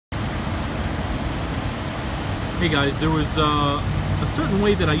Hey guys, there was a certain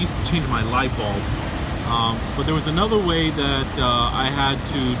way that I used to change my light bulbs, but there was another way that I had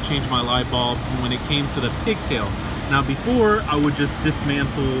to change my light bulbs when it came to the pigtail. Now before, I would just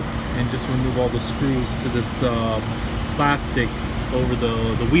dismantle and just remove all the screws to this plastic over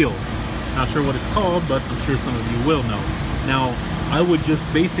the wheel. Not sure what it's called, but I'm sure some of you will know. Now, I would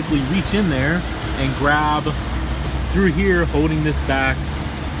just basically reach in there and grab through here, holding this back,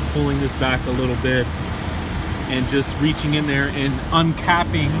 pulling this back a little bit, and just reaching in there and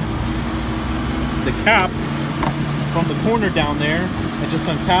uncapping the cap from the corner down there, and just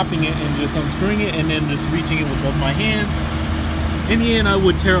uncapping it and just unscrewing it, and then just reaching it with both my hands. In the end, I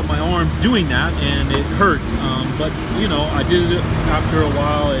would tear up my arms doing that, and it hurt. But you know, I did it after a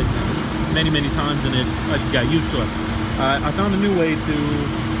while, and many times, and I just got used to it. I found a new way to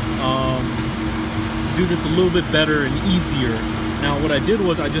do this a little bit better and easier. Now what I did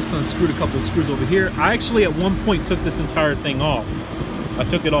was I just unscrewed a couple of screws over here. I actually at one point took this entire thing off. I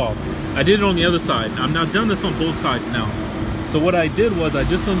took it off. I did it on the other side. I've now done this on both sides now. So what I did was I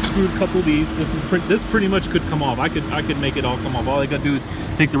just unscrewed a couple of these. This pretty much could come off. I could make it all come off. All I gotta do is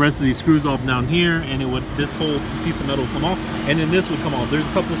take the rest of these screws off down here, and this whole piece of metal would come off, and then this would come off. There's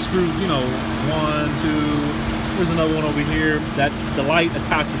a couple of screws, you know, 1, 2. There's another one over here that the light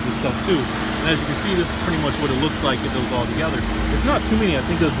attaches itself to. And as you can see, this is pretty much what it looks like if it was all together. It's not too many. I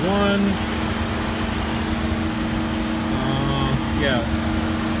think there's 1,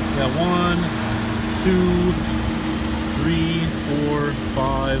 2, 3, 4,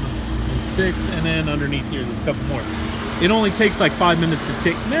 5, and 6, and then underneath here there's a couple more. It only takes like 5 minutes to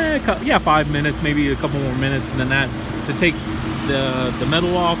take, 5 minutes, maybe a couple more minutes than that, to take the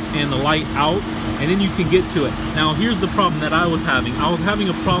metal off and the light out, and then you can get to it. Now here's the problem that I was having. I was having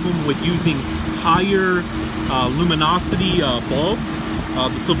a problem with using higher luminosity bulbs,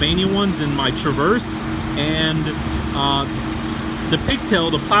 the Sylvania ones in my Traverse, and the pigtail,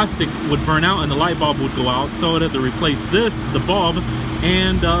 the plastic would burn out and the light bulb would go out, so I'd have to replace this, the bulb,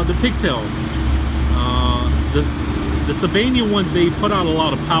 and the pigtail. The Sylvania ones, they put out a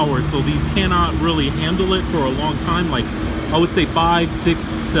lot of power, so these cannot really handle it for a long time, like I would say 5, 6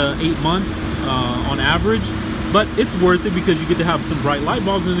 to 8 months on average. But it's worth it because you get to have some bright light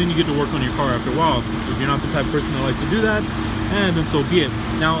bulbs, and then you get to work on your car after a while. If you're not the type of person that likes to do that, and then so be it.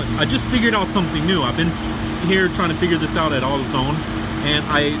 Now, I just figured out something new. I've been here trying to figure this out at AutoZone, and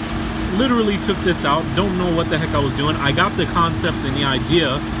I literally took this out. Don't know what the heck I was doing. I got the concept and the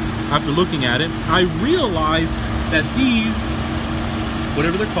idea after looking at it. I realized that these,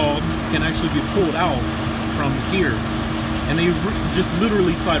 whatever they're called, can actually be pulled out from here, and they just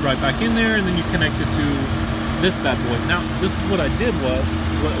literally slide right back in there, and then you connect it to this bad boy. Now this is what I did.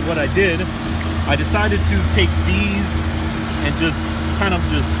 I decided to take these and just kind of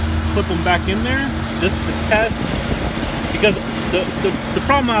just clip them back in there just to test, because the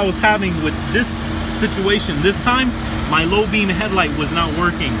problem I was having with this situation this time, my low beam headlight was not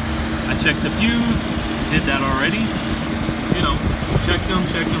working. I checked the fuse, did that already, you know, checked them,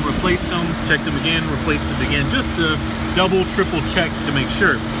 replaced them, checked them again, replaced them again, just to double, triple check to make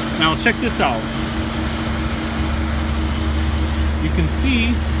sure. Now check this out. You can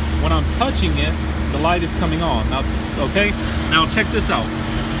see when I'm touching it, the light is coming on. Now, okay, now check this out.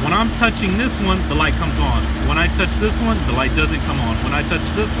 When I'm touching this one, the light comes on. When I touch this one, the light doesn't come on. When I touch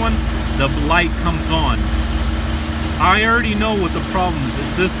this one, the light comes on. I already know what the problem is.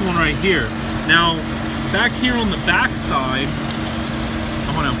 It's this one right here. Now, back here on the back side,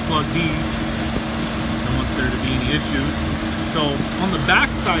 I'm gonna unplug these. I don't want there to be any issues. So on the back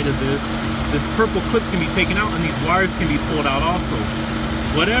side of this purple clip can be taken out, and these wires can be pulled out also.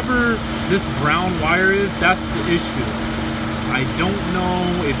 Whatever this brown wire is, that's the issue. I don't know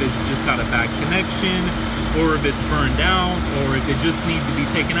if it's just got a bad connection, or if it's burned out, or if it just needs to be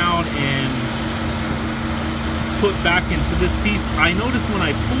taken out and put back into this piece. I noticed when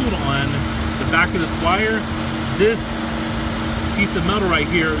I pulled on the back of this wire, this piece of metal right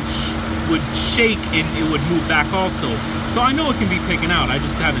here would shake and it would move back also. So I know it can be taken out, I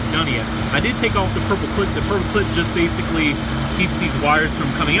just haven't done it yet. I did take off the purple clip. The purple clip just basically keeps these wires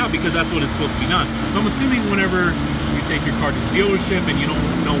from coming out, because that's what it's supposed to be done. So I'm assuming whenever you take your car to the dealership and you don't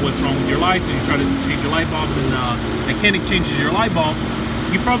know what's wrong with your lights, and you try to change your light bulbs, and the mechanic changes your light bulbs,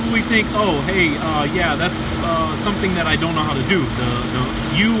 you probably think, oh, hey, yeah, that's something that I don't know how to do,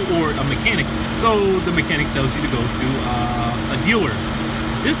 you or a mechanic. So the mechanic tells you to go to a dealer.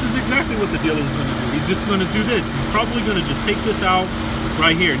 This is exactly what the dealer is going to do. He's just going to do this. He's probably going to just take this out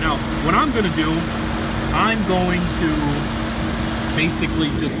right here. Now, what I'm going to do, I'm going to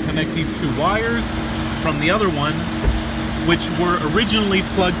basically just connect these two wires from the other one, which were originally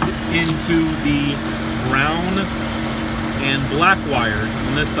plugged into the brown and black wire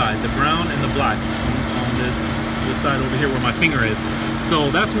on this side, the brown and the black on this side over here where my finger is.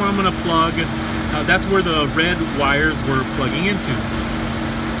 So that's where I'm gonna plug. That's where the red wires were plugging into.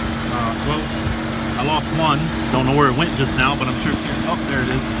 Well, I lost one. Don't know where it went just now, but I'm sure it's here. Oh, there it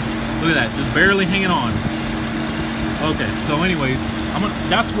is. Look at that, just barely hanging on. Okay, so anyways,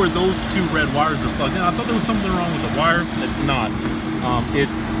 that's where those two red wires are plugged in. I thought there was something wrong with the wire. It's not.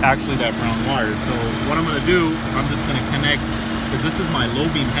 It's actually that brown wire. So what I'm gonna do, I'm just gonna connect, because this is my low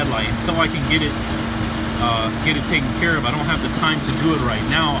beam headlight. Until I can get it taken care of, I don't have the time to do it right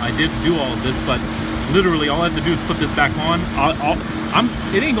now. I did do all of this, but literally all I have to do is put this back on.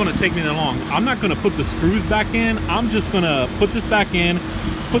 It ain't gonna take me that long. I'm not gonna put the screws back in. I'm just gonna put this back in,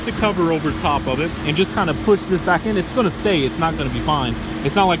 put the cover over top of it, and just kind of push this back in. It's gonna stay. It's not gonna be fine.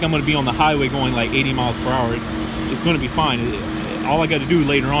 It's not like I'm gonna be on the highway going like 80 miles per hour. It's gonna be fine. All I got to do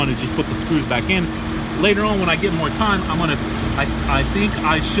later on is just put the screws back in. Later on, when I get more time, I think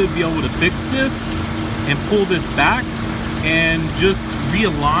I should be able to fix this and pull this back and just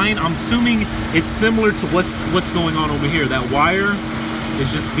realign. I'm assuming it's similar to what's going on over here. That wire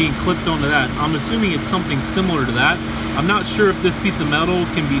is just being clipped onto that. I'm assuming it's something similar to that. I'm not sure if this piece of metal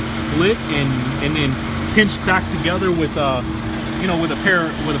can be split and then pinched back together with you know, with a pair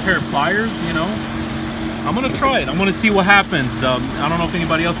of pliers, you know. I'm gonna try it. I'm gonna see what happens. I don't know if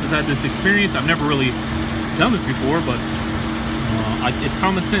anybody else has had this experience. I've never really done this before, but it's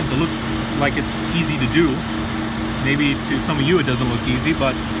common sense. It looks like it's easy to do. Maybe to some of you it doesn't look easy,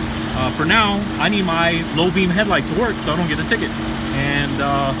 but for now, I need my low beam headlight to work so I don't get a ticket, and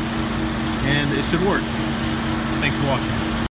it should work. Thanks for watching.